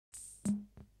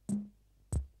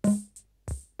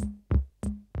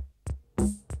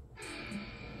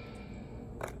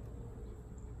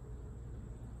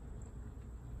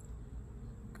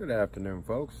Good afternoon,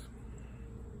 folks.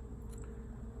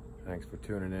 Thanks for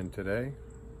tuning in today.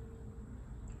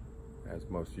 As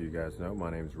most of you guys know, my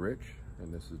name is Rich,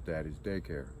 and this is Daddy's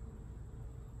Daycare.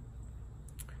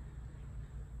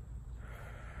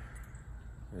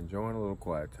 Enjoying a little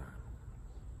quiet time.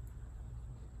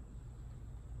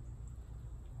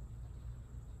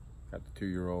 Got the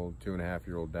 2-year-old,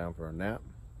 2.5-year-old down for a nap.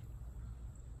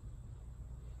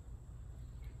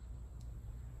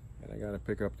 And I got to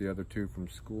pick up the other two from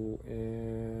school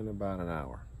in about an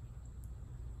hour.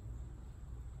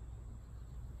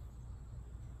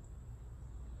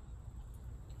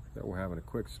 So we're having a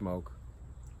quick smoke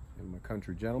in my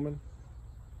Country Gentleman.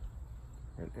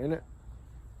 And in it,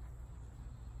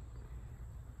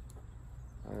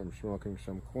 I am smoking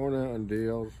some Cornell and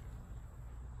Deal's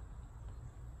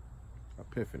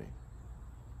Epiphany.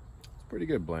 It's a pretty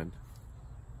good blend.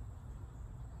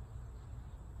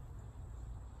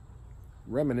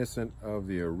 Reminiscent of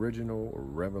the original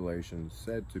Revelation,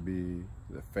 said to be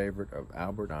the favorite of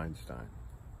Albert Einstein.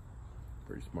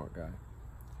 Pretty smart guy.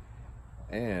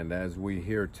 And as we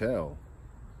hear tell,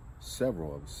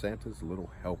 several of Santa's little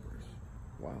helpers.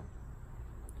 Wow.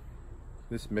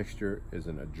 This mixture is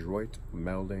an adroit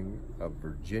melding of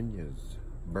Virginia's,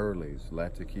 Burley's,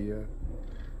 Latakia,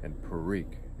 and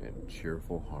Perique in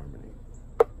cheerful harmony.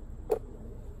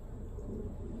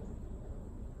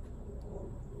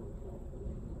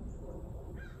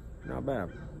 Not bad.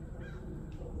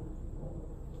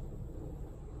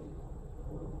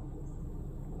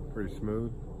 Pretty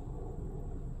smooth.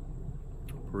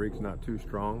 Perique's not too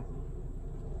strong.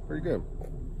 Pretty good.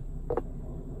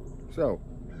 So,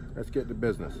 let's get to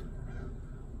business.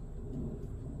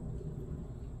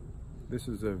 This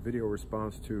is a video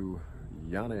response to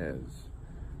Yanez.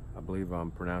 I believe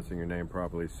I'm pronouncing your name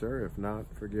properly, sir. If not,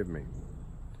 forgive me.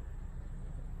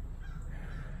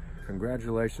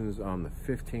 Congratulations on the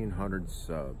 1,500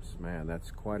 subs. Man, that's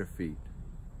quite a feat.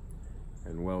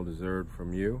 And well deserved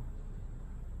from you.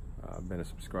 I've been a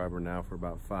subscriber now for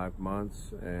about 5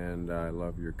 months, and I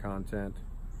love your content.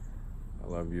 I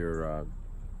love your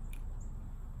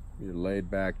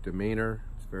laid-back demeanor.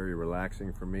 It's very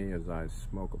relaxing for me as I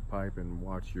smoke a pipe and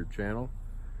watch your channel.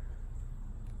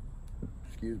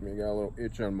 Excuse me, I got a little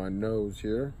itch on my nose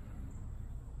here.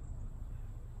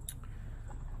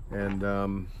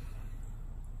 And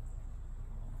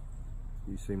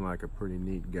you seem like a pretty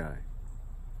neat guy.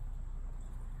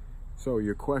 So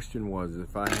your question was,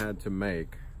 if I had to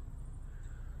make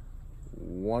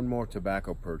one more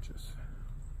tobacco purchase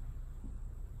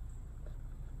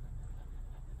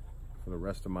for the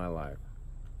rest of my life,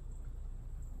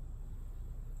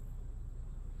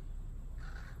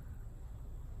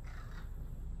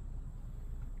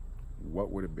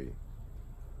 what would it be?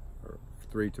 Or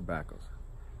 3 tobaccos.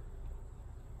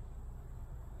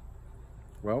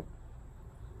 Well,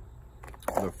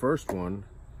 the first one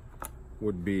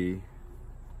would be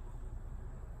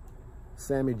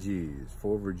Sammy G's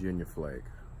 4 Virginia Flake.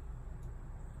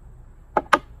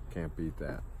 Can't beat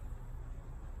that.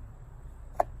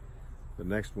 The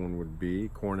next one would be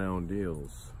Cornell and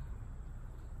Deal's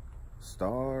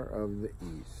Star of the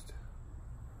East.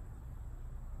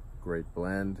 Great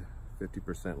blend,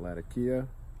 50% Latakia.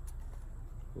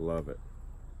 Love it.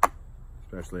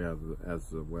 Especially as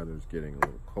the weather's getting a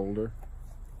little colder.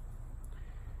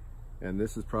 And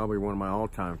this is probably one of my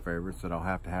all-time favorites that I'll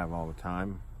have to have all the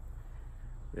time.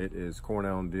 It is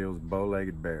Cornell and Deal's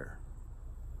Bow-Legged Bear.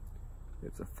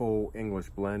 It's a full English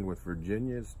blend with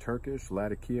Virginia's, Turkish,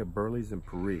 Latakia, Burley's, and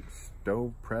Periques,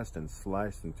 stove pressed and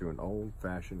sliced into an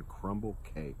old-fashioned crumble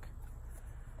cake.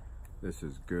 This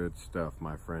is good stuff,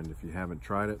 my friend. If you haven't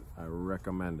tried it, I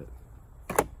recommend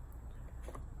it.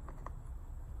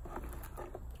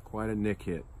 Quite a nick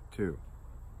hit, too.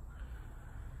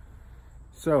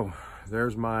 So,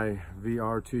 there's my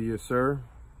VR to you, sir.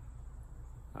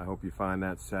 I hope you find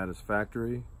that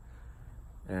satisfactory.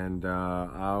 And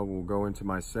I will go into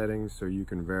my settings so you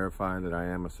can verify that I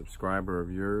am a subscriber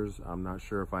of yours. I'm not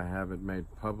sure if I have it made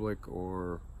public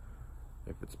or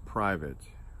if it's private,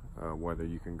 whether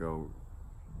you can go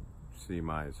see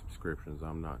my subscriptions.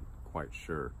 I'm not quite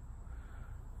sure.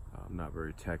 I'm not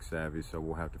very tech savvy, so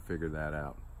we'll have to figure that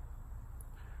out.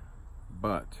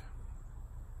 But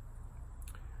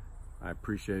I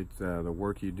appreciate the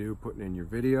work you do putting in your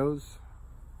videos,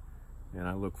 and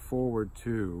I look forward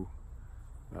to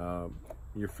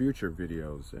your future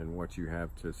videos and what you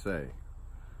have to say.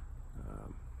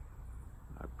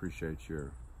 I appreciate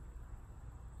your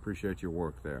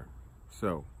work there.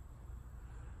 So,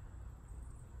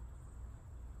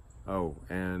 oh,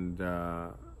 and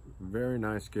very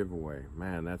nice giveaway,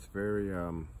 man. That's very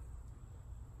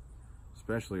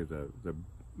especially the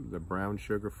the brown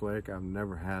sugar flake. I've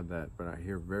never had that, but I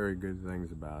hear very good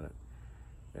things about it,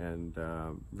 and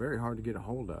very hard to get a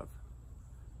hold of,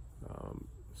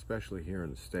 especially here in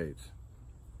the States.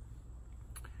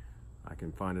 I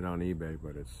can find it on eBay,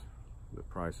 but the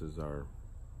prices are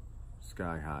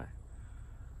sky high.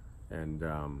 And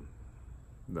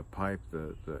the pipe,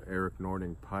 the Eric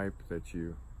Nording pipe that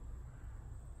you're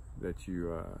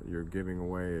giving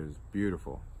away is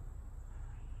beautiful.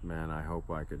 Man, I hope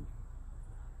I can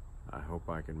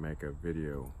make a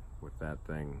video with that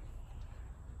thing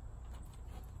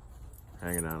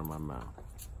hanging out of my mouth.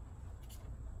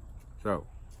 So,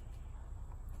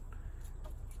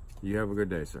 you have a good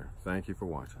day, sir. Thank you for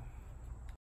watching.